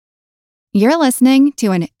You're listening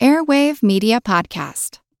to an Airwave Media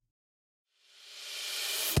Podcast.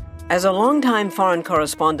 As a longtime foreign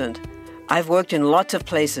correspondent, I've worked in lots of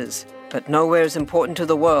places, but nowhere as important to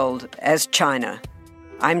the world as China.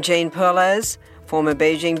 I'm Jane Perlez, former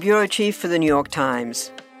Beijing bureau chief for the New York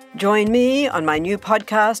Times. Join me on my new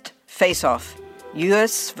podcast, Face Off,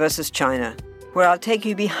 U.S. versus China, where I'll take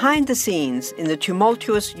you behind the scenes in the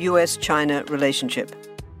tumultuous U.S.-China relationship.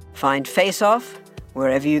 Find Face Off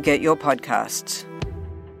wherever you get your podcasts.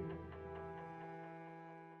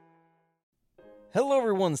 Hello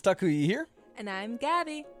everyone, Takuya here. And I'm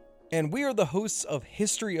Gabby. And we are the hosts of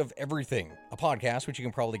History of Everything, a podcast which you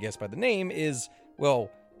can probably guess by the name is,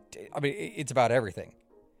 it's about everything.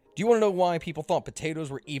 Do you want to know why people thought potatoes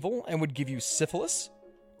were evil and would give you syphilis?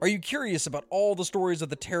 Are you curious about all the stories of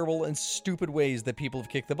the terrible and stupid ways that people have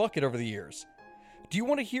kicked the bucket over the years? Do you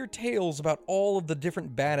want to hear tales about all of the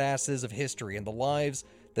different badasses of history and the lives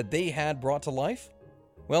that they had brought to life?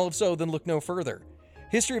 Well, if so, then look no further.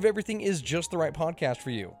 History of Everything is just the right podcast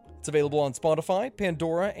for you. It's available on Spotify,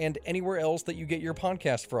 Pandora, and anywhere else that you get your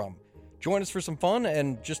podcast from. Join us for some fun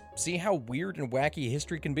and just see how weird and wacky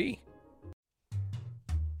history can be.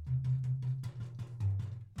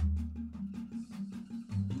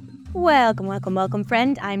 Welcome,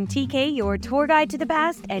 friend. I'm TK, your tour guide to the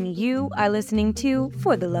past, and you are listening to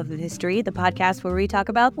For the Love of History, the podcast where we talk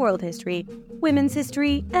about world history, women's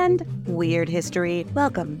history, and weird history.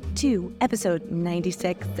 Welcome to episode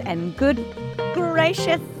 96, and good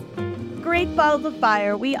gracious, great balls of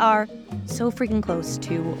fire. We are so freaking close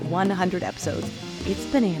to 100 episodes. It's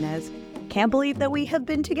bananas. Can't believe that we have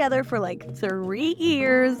been together for like 3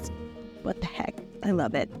 years. What the heck? I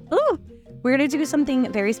love it. Ooh! We're going to do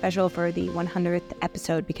something very special for the 100th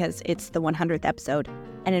episode because it's the 100th episode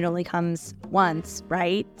and it only comes once,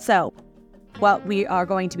 right? So what we are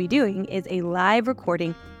going to be doing is a live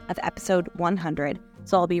recording of episode 100.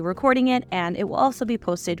 So I'll be recording it and it will also be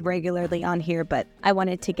posted regularly on here, but I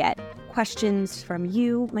wanted to get questions from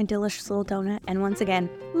you, my delicious little donut. And once again,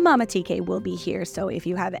 Mama TK will be here. So if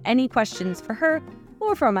you have any questions for her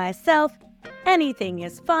or for myself, anything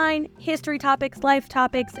is fine. History topics, life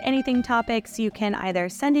topics, anything topics. You can either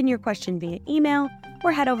send in your question via email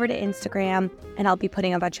or head over to Instagram, and I'll be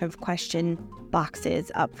putting a bunch of question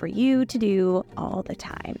boxes up for you to do all the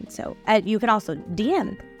time. So you can also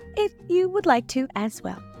DM if you would like to as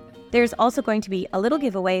well. There's also going to be a little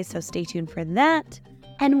giveaway, so stay tuned for that.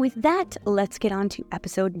 And with that, let's get on to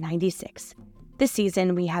episode 96. This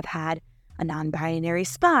season, we have had a non-binary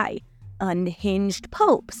spy, unhinged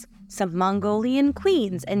popes, some Mongolian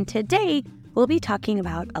queens, and today we'll be talking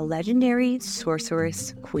about a legendary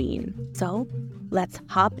sorceress queen. So let's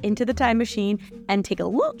hop into the time machine and take a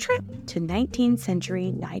little trip to 19th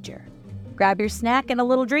century Niger. Grab your snack and a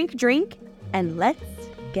little drink, and let's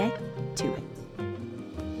get to it.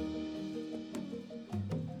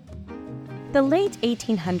 The late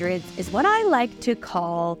 1800s is what I like to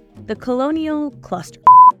call the colonial cluster.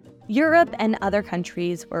 Europe and other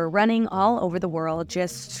countries were running all over the world,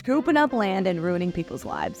 just scooping up land and ruining people's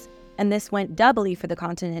lives. And this went doubly for the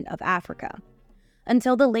continent of Africa.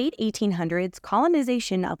 Until the late 1800s,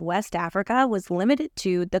 colonization of West Africa was limited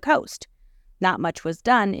to the coast. Not much was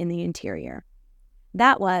done in the interior.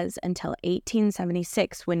 That was until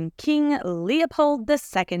 1876, when King Leopold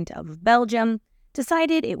II of Belgium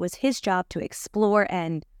decided it was his job to explore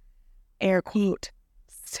and, air quote,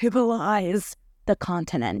 civilize the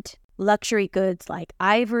continent. Luxury goods like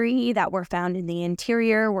ivory that were found in the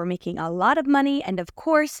interior were making a lot of money, and of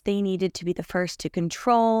course, they needed to be the first to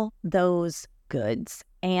control those goods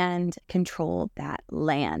and control that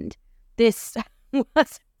land. This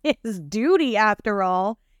was his duty, after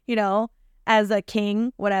all, as a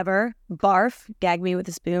king, whatever. Barf, gag me with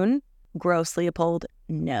a spoon. Gross, Leopold,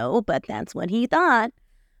 no, but that's what he thought.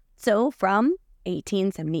 So from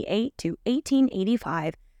 1878 to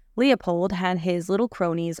 1885, Leopold had his little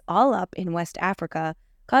cronies all up in West Africa,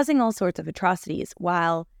 causing all sorts of atrocities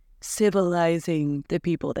while civilizing the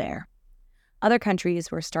people there. Other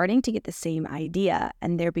countries were starting to get the same idea,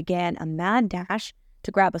 and there began a mad dash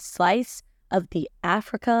to grab a slice of the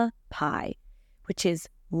Africa pie, which is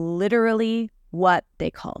literally what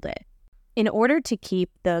they called it. In order to keep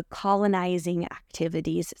the colonizing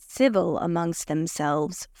activities civil amongst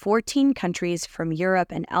themselves, 14 countries from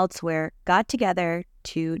Europe and elsewhere got together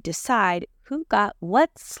to decide who got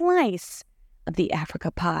what slice of the Africa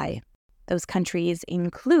pie. Those countries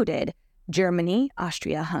included Germany,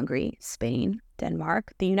 Austria, Hungary, Spain,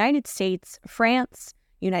 Denmark, the United States, France,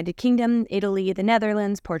 United Kingdom, Italy, the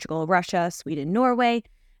Netherlands, Portugal, Russia, Sweden, Norway,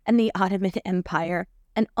 and the Ottoman Empire,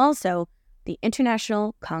 and also the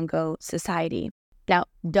International Congo Society. Now,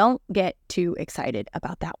 don't get too excited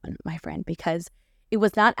about that one, my friend, because it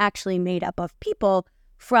was not actually made up of people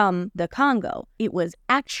from the Congo. It was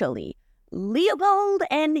actually Leopold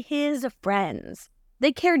and his friends.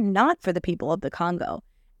 They cared not for the people of the Congo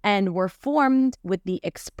and were formed with the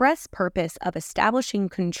express purpose of establishing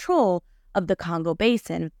control of the Congo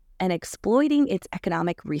Basin and exploiting its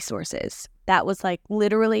economic resources. That was like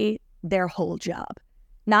literally their whole job.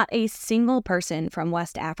 Not a single person from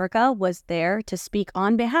West Africa was there to speak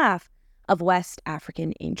on behalf of West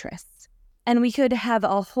African interests. And we could have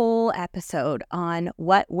a whole episode on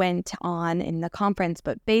what went on in the conference,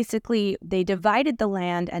 but basically they divided the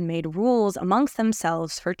land and made rules amongst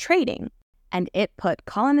themselves for trading, and it put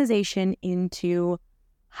colonization into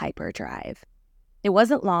hyperdrive. It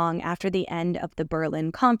wasn't long after the end of the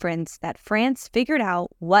Berlin Conference that France figured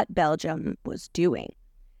out what Belgium was doing,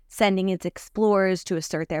 sending its explorers to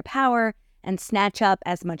assert their power and snatch up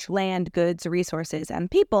as much land, goods, resources,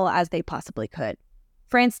 and people as they possibly could.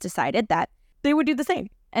 France decided that they would do the same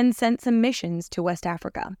and sent some missions to West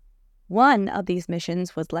Africa. One of these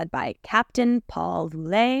missions was led by Captain Paul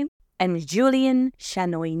Voulet and Julien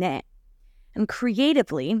Chanoinet. And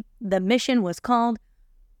creatively, the mission was called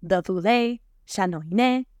the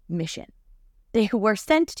Voulet-Chanoinet Mission. They were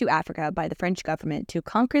sent to Africa by the French government to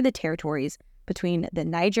conquer the territories between the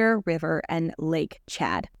Niger River and Lake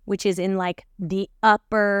Chad, which is in like the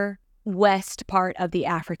upper west part of the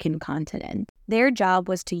African continent. Their job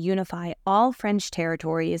was to unify all French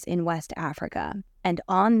territories in West Africa. And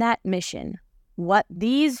on that mission, what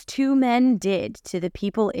these two men did to the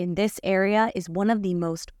people in this area is one of the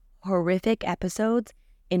most horrific episodes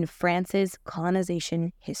in France's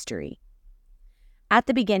colonization history. At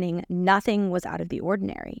the beginning, nothing was out of the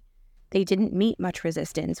ordinary. They didn't meet much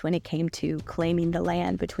resistance when it came to claiming the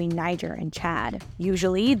land between Niger and Chad.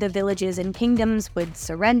 Usually, the villages and kingdoms would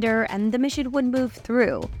surrender and the mission would move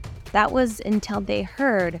through. That was until they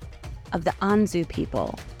heard of the Anzu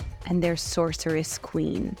people and their sorceress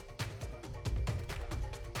queen.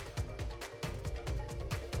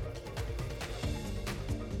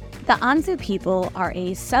 The Anzu people are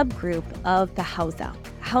a subgroup of the Hausa.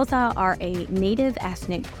 Hausa are a native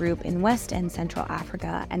ethnic group in West and Central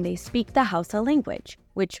Africa, and they speak the Hausa language,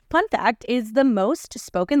 which, fun fact, is the most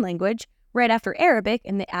spoken language right after Arabic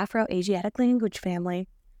in the Afro-Asiatic language family.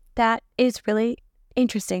 That is really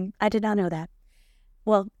interesting. I did not know that.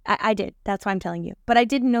 Well, I did. That's why I'm telling you. But I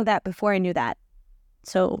didn't know that before I knew that.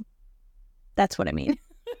 So that's what I mean.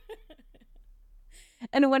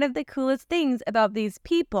 And one of the coolest things about these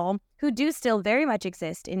people, who do still very much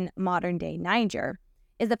exist in modern-day Niger,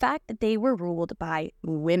 is the fact that they were ruled by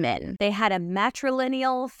women. They had a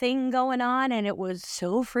matrilineal thing going on, and it was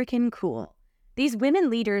so freaking cool. These women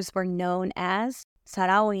leaders were known as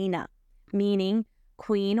Sarraounia, meaning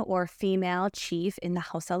queen or female chief in the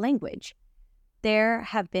Hausa language. There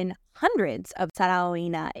have been hundreds of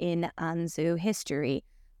Sarraouina in Anzu history,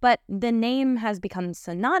 but the name has become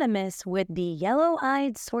synonymous with the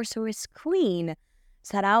yellow-eyed sorceress queen,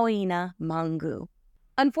 Sarraouina Mangu.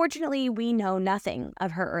 Unfortunately, we know nothing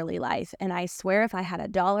of her early life, and I swear if I had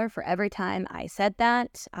 $1 for every time I said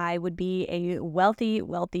that, I would be a wealthy,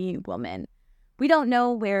 wealthy woman. We don't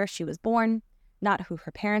know where she was born, not who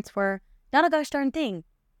her parents were, not a gosh darn thing.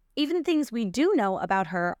 Even the things we do know about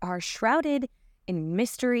her are shrouded in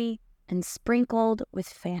mystery and sprinkled with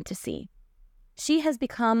fantasy. She has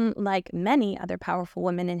become, like many other powerful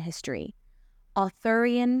women in history,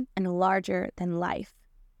 Arthurian and larger than life.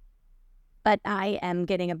 But I am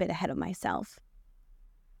getting a bit ahead of myself.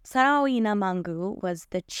 Sarraouina Mangu was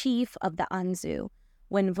the chief of the Anzu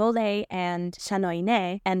when Voulet and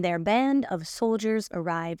Chanoinet and their band of soldiers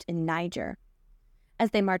arrived in Niger. As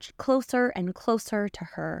they marched closer and closer to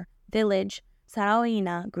her village,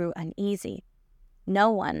 Sarraouina grew uneasy. No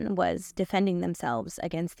one was defending themselves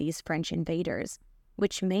against these French invaders,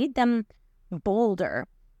 which made them bolder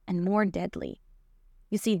and more deadly.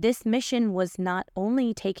 You see, this mission was not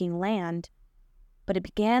only taking land, but it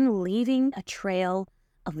began leaving a trail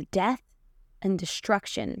of death and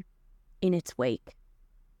destruction in its wake.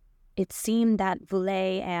 It seemed that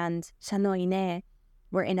Voulet and Chanoinet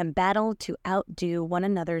were in a battle to outdo one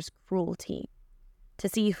another's cruelty, to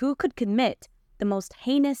see who could commit the most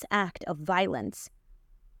heinous act of violence.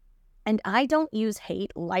 And I don't use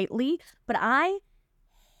hate lightly, but I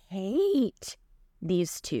hate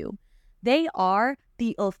these two. They are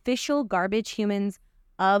the official garbage humans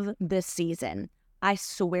of the season. I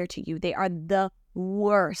swear to you, they are the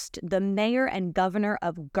worst, the mayor and governor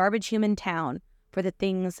of Garbage Human Town, for the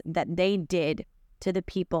things that they did to the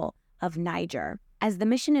people of Niger. As the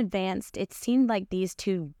mission advanced, it seemed like these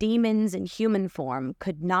two demons in human form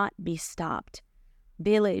could not be stopped.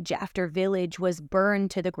 Village after village was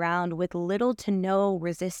burned to the ground with little to no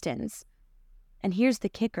resistance. And here's the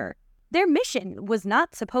kicker. Their mission was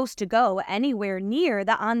not supposed to go anywhere near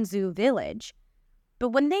the Anzu village. But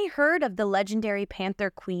when they heard of the legendary panther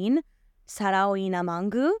queen, Sarraounia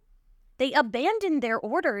Mangu, they abandoned their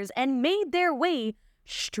orders and made their way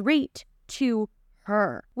straight to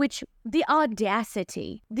her, which the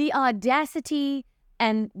audacity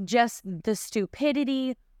and just the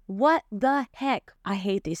stupidity. What the heck? I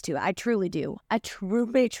hate these two. I truly do. I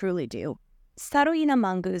truly do. Sarraounia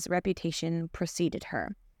Mangu's reputation preceded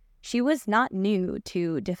her. She was not new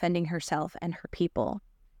to defending herself and her people.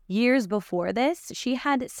 Years before this, she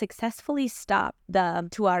had successfully stopped the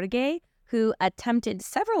Tuareg, who attempted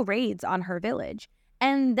several raids on her village.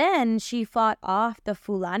 And then she fought off the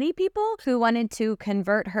Fulani people who wanted to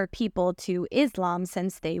convert her people to Islam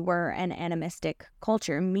since they were an animistic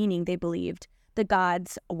culture, meaning they believed the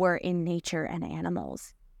gods were in nature and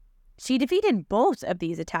animals. She defeated both of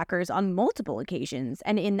these attackers on multiple occasions,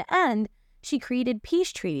 and in the end, she created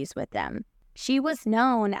peace treaties with them. She was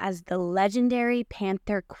known as the legendary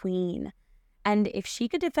Panther Queen, and if she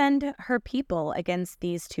could defend her people against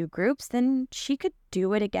these two groups, then she could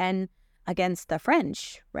do it again against the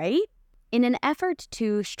French, right? In an effort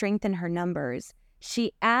to strengthen her numbers,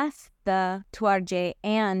 she asked the Tuareg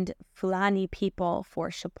and Fulani people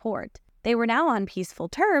for support. They were now on peaceful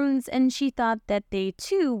terms, and she thought that they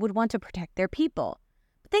too would want to protect their people.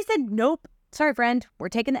 But they said, nope, sorry friend, we're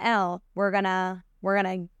taking the L. We're gonna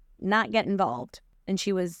not get involved. And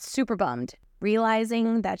she was super bummed,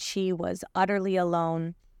 realizing that she was utterly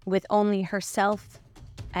alone with only herself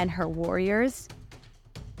and her warriors.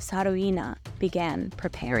 Sarraounia began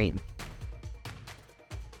preparing.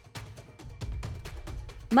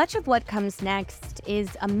 Much of what comes next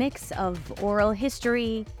is a mix of oral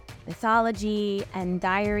history, mythology, and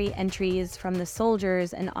diary entries from the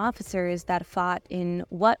soldiers and officers that fought in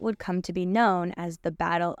what would come to be known as the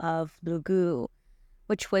Battle of Mangu,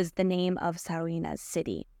 which was the name of Sarraouia's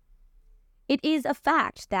city. It is a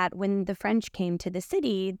fact that when the French came to the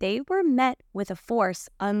city, they were met with a force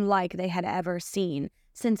unlike they had ever seen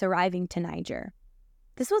since arriving to Niger.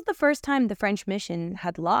 This was the first time the French mission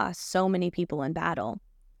had lost so many people in battle.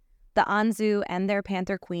 The Anzu and their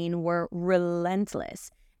Panther Queen were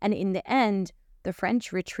relentless, and in the end, the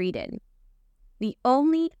French retreated. The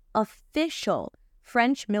only official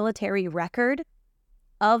French military record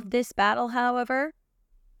of this battle, however,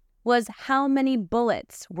 was how many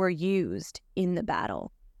bullets were used in the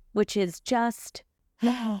battle, which is just,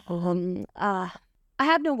 I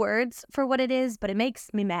have no words for what it is, but it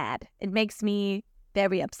makes me mad. It makes me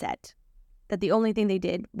very upset that the only thing they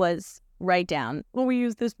did was write down, well, we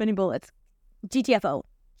used this many bullets. GTFO.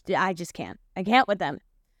 I just can't. I can't with them.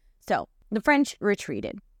 So the French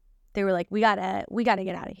retreated. They were like, we gotta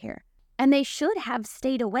get out of here. And they should have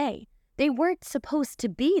stayed away. They weren't supposed to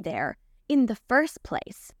be there in the first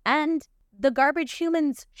place. And the garbage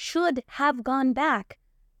humans should have gone back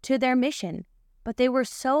to their mission. But they were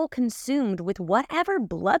so consumed with whatever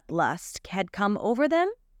bloodlust had come over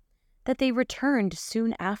them that they returned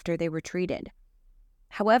soon after they retreated.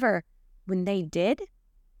 However, when they did,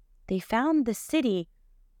 they found the city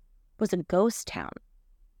was a ghost town.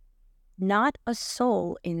 Not a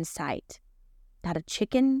soul in sight. Not a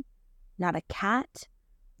chicken, not a cat,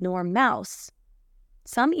 nor mouse.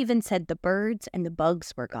 Some even said the birds and the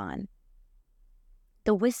bugs were gone.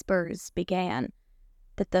 The whispers began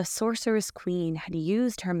that the Sorceress Queen had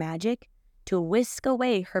used her magic to whisk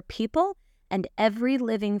away her people and every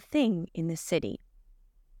living thing in the city.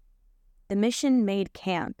 The mission made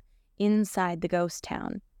camp inside the ghost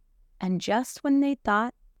town, and just when they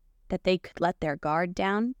thought that they could let their guard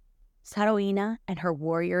down, Sarraounia and her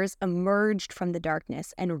warriors emerged from the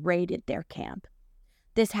darkness and raided their camp.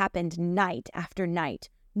 This happened night after night.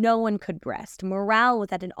 No one could rest. Morale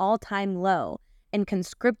was at an all-time low, and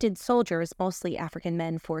conscripted soldiers, mostly African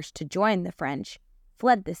men forced to join the French,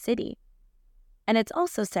 fled the city. And it's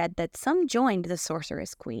also said that some joined the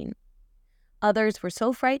Sorceress Queen. Others were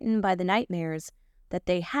so frightened by the nightmares that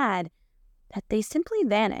they had that they simply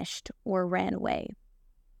vanished or ran away.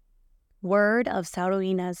 Word of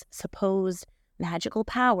Sarraouia's supposed magical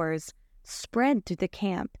powers spread through the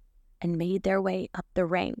camp and made their way up the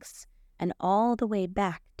ranks and all the way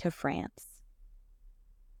back to France.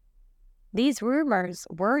 These rumors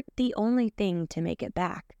weren't the only thing to make it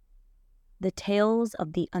back. The tales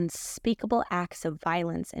of the unspeakable acts of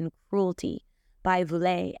violence and cruelty by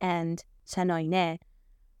Voulet and Sarraounia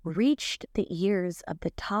reached the ears of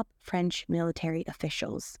the top French military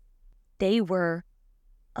officials. They were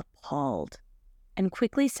appalled and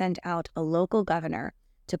quickly sent out a local governor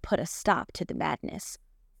to put a stop to the madness.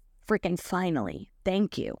 Freaking finally,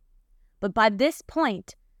 thank you. But by this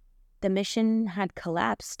point, the mission had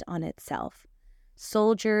collapsed on itself.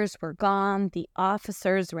 Soldiers were gone, the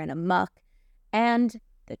officers ran amok, and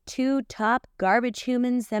the two top garbage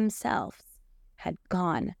humans themselves had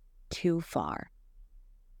gone too far.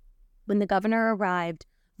 When the governor arrived,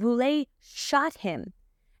 Voulez shot him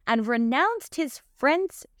and renounced his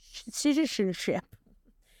French citizenship.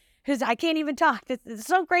 Because I can't even talk. This is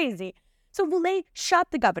so crazy. So Voulez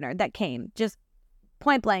shot the governor that came, just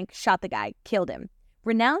point blank, shot the guy, killed him,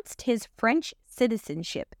 renounced his French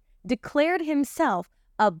citizenship, declared himself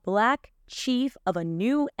a black chief of a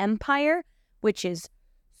new empire, which is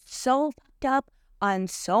so fucked up on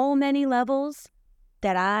so many levels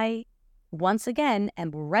that I, once again,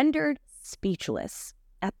 am rendered speechless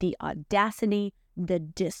at the audacity, the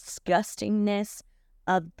disgustingness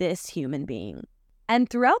of this human being. And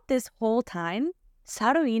throughout this whole time,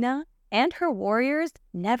 Sarraounia and her warriors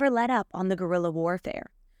never let up on the guerrilla warfare,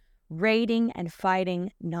 raiding and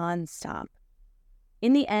fighting nonstop.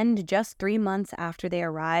 In the end, just 3 months after they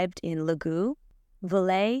arrived in Mangu,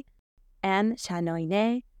 Voulez and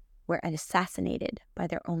Sarraounia were assassinated by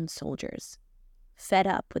their own soldiers, fed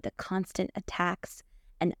up with the constant attacks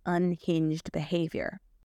and unhinged behavior.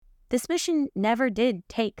 This mission never did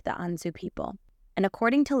take the Anzu people, and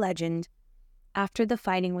according to legend, after the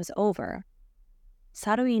fighting was over,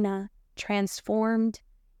 Sarraounia transformed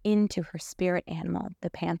into her spirit animal, the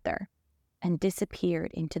panther, and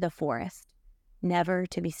disappeared into the forest, never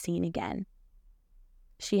to be seen again.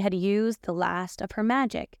 She had used the last of her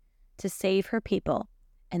magic to save her people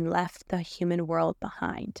and left the human world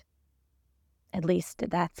behind. At least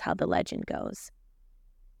that's how the legend goes.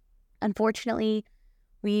 Unfortunately,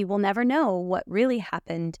 we will never know what really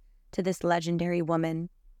happened to this legendary woman.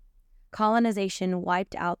 Colonization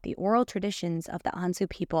wiped out the oral traditions of the Anzu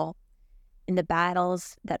people. In the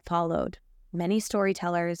battles that followed, many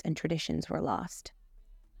storytellers and traditions were lost.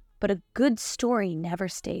 But a good story never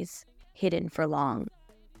stays hidden for long.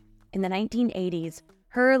 In the 1980s,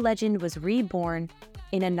 her legend was reborn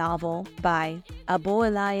in a novel by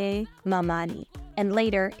Abdoulaye Mamani, and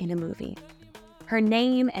later in a movie. Her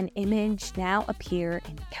name and image now appear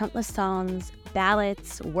in countless songs,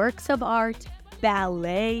 ballads, works of art,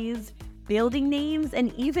 ballets, building names,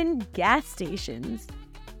 and even gas stations.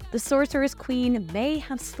 The Sorceress Queen may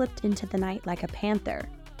have slipped into the night like a panther,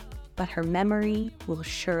 but her memory will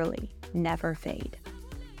surely never fade.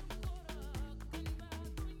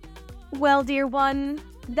 Well, dear one,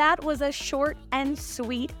 that was a short and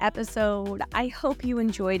sweet episode. I hope you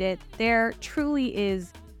enjoyed it. There truly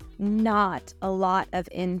is not a lot of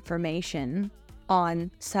information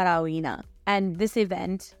on Sarraounia and this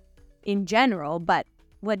event in general, but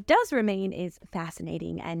what does remain is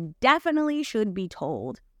fascinating and definitely should be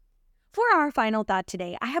told. For our final thought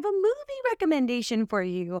today, I have a movie recommendation for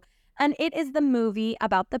you, and it is the movie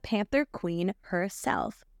about the Panther Queen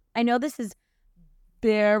herself. I know this is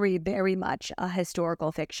very, very much a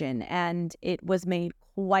historical fiction, and it was made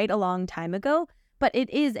quite a long time ago, but it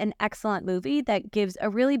is an excellent movie that gives a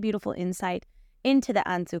really beautiful insight into the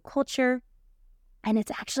Anzu culture, and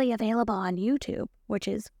it's actually available on YouTube, which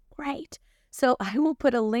is great. So I will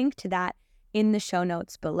put a link to that in the show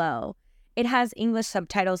notes below. It has English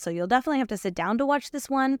subtitles, so you'll definitely have to sit down to watch this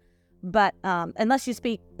one, but unless you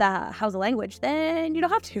speak the Hausa language, then you don't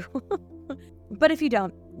have to. But if you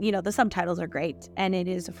don't, the subtitles are great, and it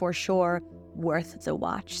is for sure worth the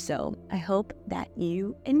watch. So I hope that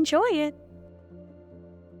you enjoy it.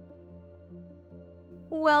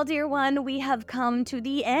 Well, dear one, we have come to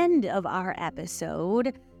the end of our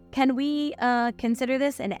episode. Can we consider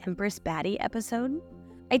this an Empress Baddie episode?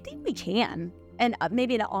 I think we can. And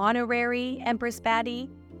maybe an honorary Empress Baddie.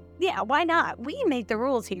 Yeah, why not? We make the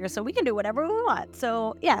rules here, so we can do whatever we want.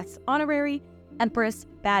 So yes, honorary Empress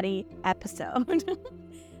Baddie episode.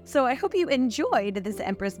 So I hope you enjoyed this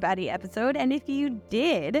Empress Baddie episode, and if you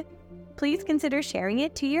did, please consider sharing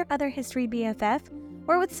it to your other history BFF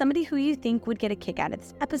or with somebody who you think would get a kick out of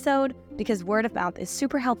this episode, because word of mouth is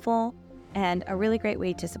super helpful and a really great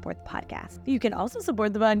way to support the podcast. You can also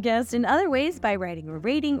support the podcast in other ways by writing a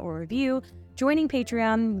rating or review, joining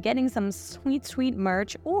Patreon, getting some sweet, sweet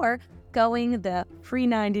merch, or going the free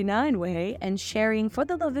 99 way and sharing for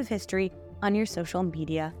the love of history on your social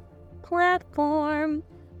media platform.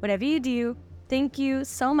 Whatever you do, thank you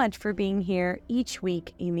so much for being here each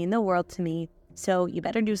week. You mean the world to me. So you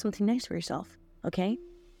better do something nice for yourself, okay?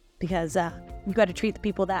 Because you got to treat the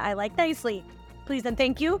people that I like nicely. Please and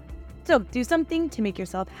thank you. So do something to make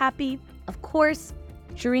yourself happy. Of course,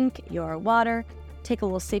 drink your water. Take a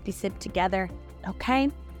little sippy sip together, okay?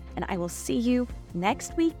 And I will see you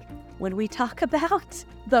next week when we talk about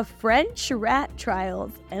the French rat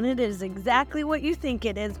trials. And it is exactly what you think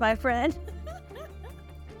it is, my friend.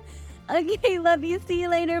 Okay, love you. See you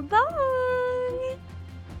later. Bye.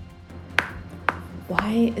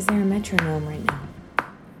 Why is there a metronome right now?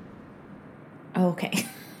 Oh, okay.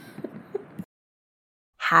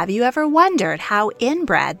 Have you ever wondered how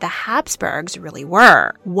inbred the Habsburgs really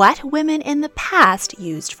were? What women in the past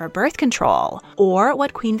used for birth control? Or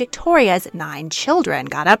what Queen Victoria's 9 children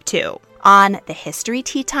got up to? On the History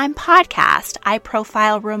Tea Time podcast, I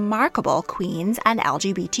profile remarkable queens and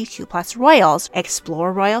LGBTQ+ royals,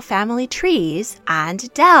 explore royal family trees,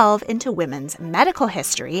 and delve into women's medical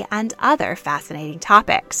history and other fascinating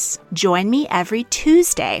topics. Join me every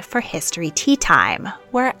Tuesday for History Tea Time,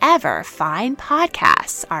 wherever fine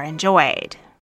podcasts are enjoyed.